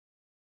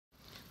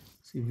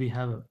See, we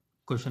have a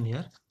question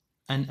here.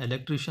 An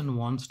electrician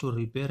wants to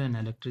repair an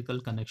electrical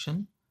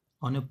connection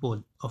on a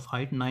pole of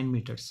height 9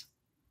 meters.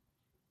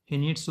 He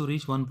needs to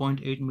reach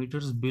 1.8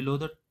 meters below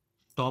the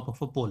top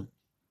of a pole.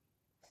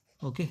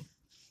 Okay.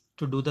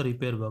 To do the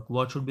repair work,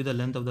 what should be the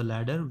length of the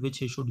ladder which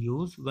he should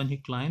use when he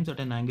climbs at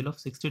an angle of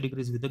 60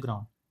 degrees with the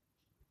ground?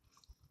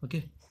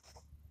 Okay.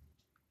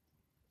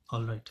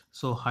 All right.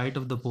 So height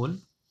of the pole.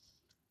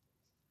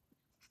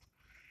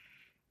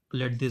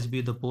 Let this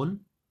be the pole,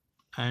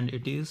 and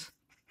it is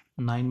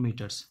 9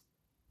 meters.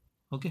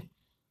 Okay.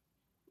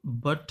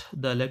 But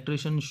the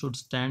electrician should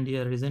stand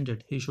here, isn't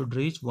it? He should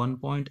reach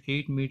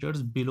 1.8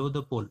 meters below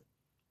the pole,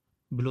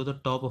 below the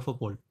top of a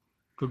pole,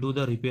 to do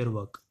the repair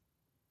work.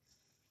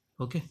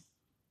 Okay.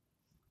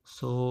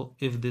 So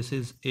if this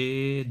is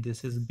A,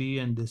 this is B,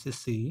 and this is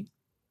C,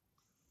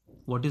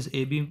 what is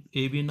AB?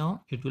 AB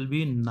now? It will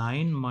be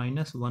 9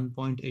 minus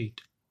 1.8.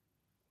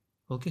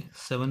 Okay,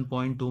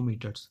 7.2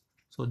 meters.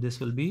 So this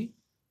will be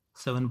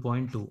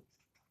 7.2.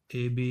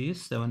 AB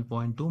is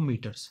 7.2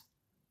 meters.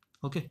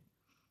 Okay.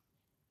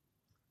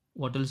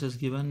 What else is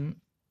given?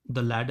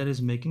 The ladder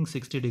is making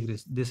 60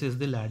 degrees. This is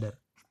the ladder.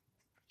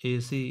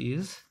 AC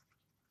is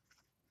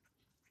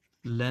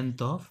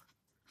length of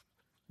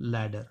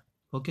ladder.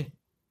 Okay.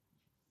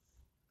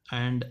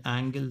 And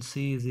angle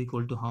C is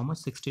equal to how much?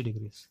 60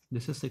 degrees.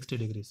 This is 60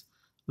 degrees.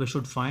 We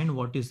should find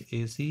what is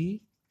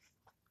AC.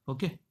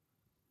 Okay.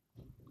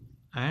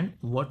 And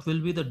what will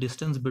be the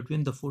distance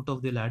between the foot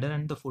of the ladder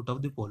and the foot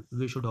of the pole?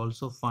 We should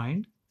also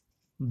find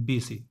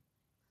BC.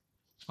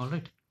 All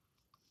right.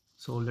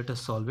 So let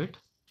us solve it.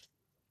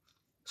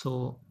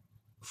 So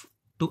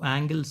to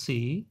angle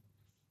C,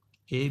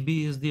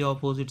 AB is the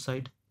opposite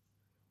side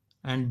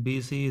and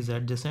BC is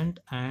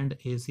adjacent and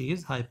AC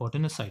is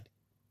hypotenuse side,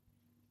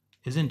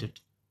 isn't it?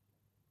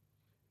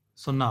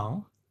 So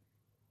now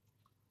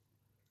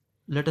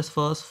let us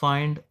first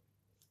find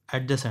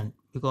adjacent,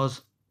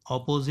 because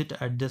opposite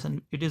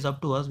adjacent, it is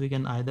up to us. We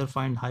can either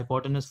find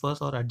hypotenuse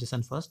first or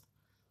adjacent first.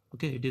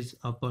 Okay, it is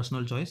a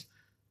personal choice.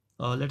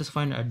 Let us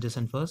find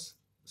adjacent first.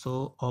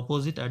 So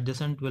opposite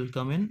adjacent will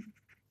come in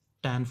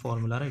tan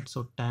formula, right?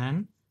 So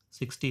tan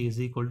 60 is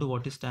equal to,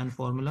 what is tan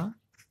formula?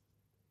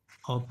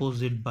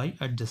 Opposite by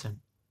adjacent.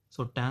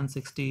 So tan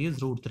 60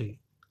 is root 3.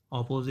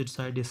 Opposite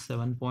side is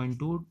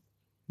 7.2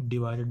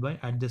 divided by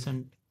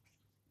adjacent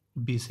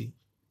BC.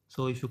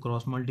 So if you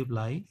cross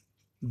multiply,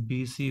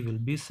 BC will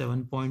be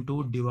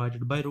 7.2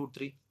 divided by root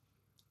 3.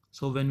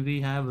 So when we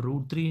have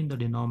root 3 in the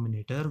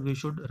denominator, we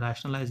should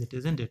rationalize it,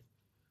 isn't it?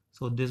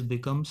 So this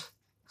becomes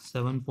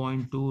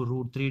 7.2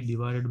 root 3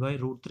 divided by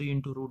root 3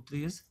 into root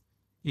 3 is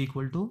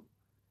equal to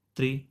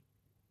 3.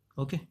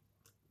 Okay.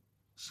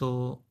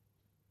 So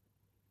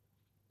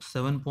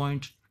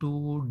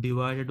 7.2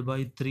 divided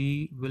by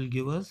 3 will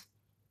give us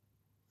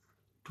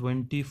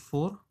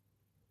 24,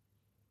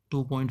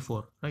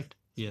 2.4, right?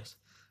 Yes.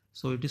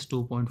 So it is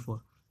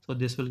 2.4. So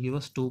this will give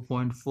us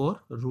 2.4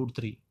 root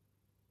 3.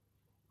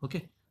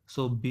 Okay.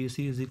 So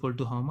BC is equal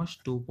to how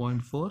much?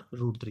 2.4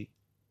 root 3.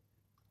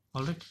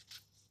 All right.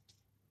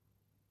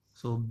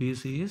 So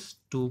BC is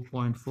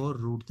 2.4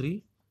 root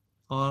 3,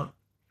 or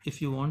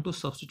if you want to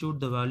substitute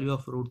the value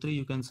of root 3,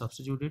 you can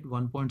substitute it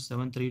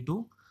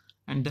 1.732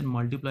 and then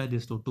multiply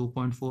this to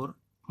 2.4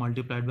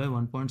 multiplied by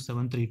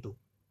 1.732.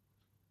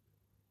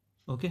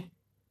 Okay.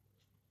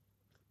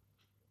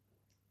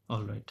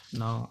 All right.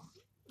 Now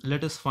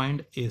let us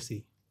find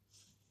AC.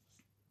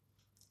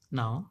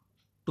 Now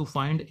to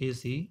find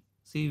AC,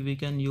 see, we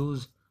can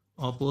use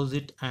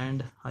opposite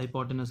and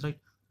hypotenuse, right?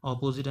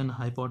 Opposite and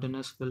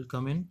hypotenuse will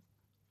come in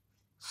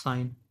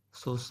sine.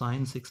 So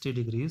sine 60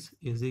 degrees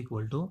is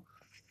equal to,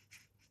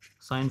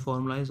 sine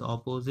formula is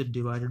opposite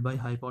divided by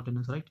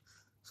hypotenuse, right?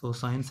 So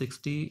sine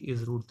 60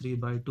 is root 3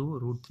 by 2.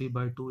 Root 3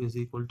 by 2 is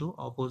equal to,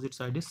 opposite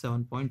side is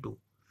 7.2.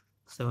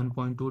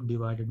 7.2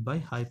 divided by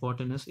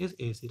hypotenuse is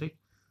AC, right?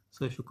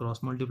 So if you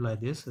cross multiply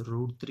this,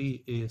 root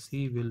 3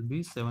 AC will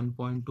be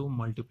 7.2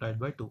 multiplied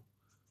by 2.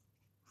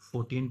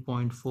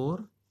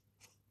 14.4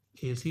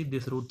 AC.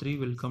 This root 3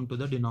 will come to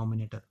the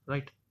denominator,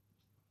 right?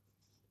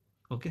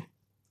 Okay.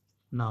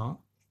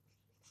 Now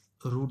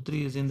root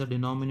 3 is in the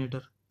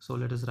denominator, so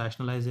let us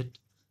rationalize it.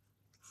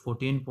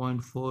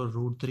 14.4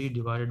 root 3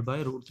 divided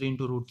by root 3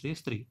 into root 3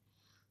 is 3.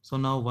 So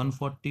now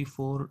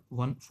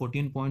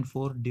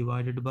 14.4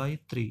 divided by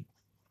 3.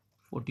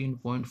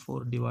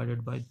 14.4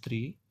 divided by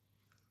 3.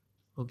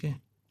 Okay.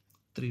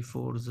 3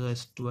 4s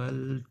is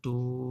 12,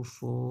 2,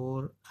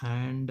 4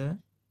 and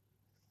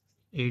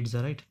 8 is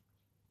right.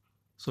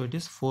 So it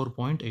is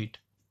 4.8.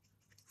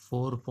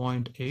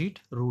 4.8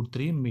 root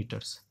 3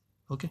 meters.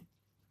 Okay.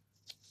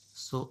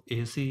 So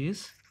AC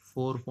is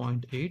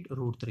 4.8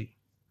 root 3.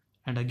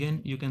 And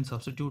again, you can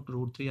substitute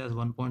root 3 as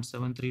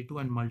 1.732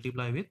 and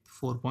multiply with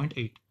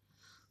 4.8.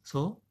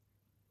 So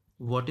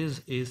what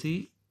is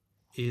AC?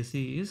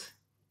 AC is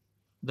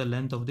the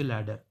length of the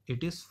ladder.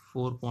 It is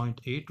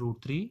 4.8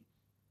 root 3,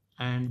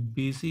 and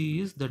BC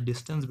is the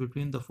distance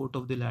between the foot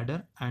of the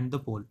ladder and the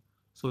pole.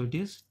 So it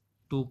is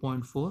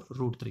 2.4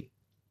 root 3.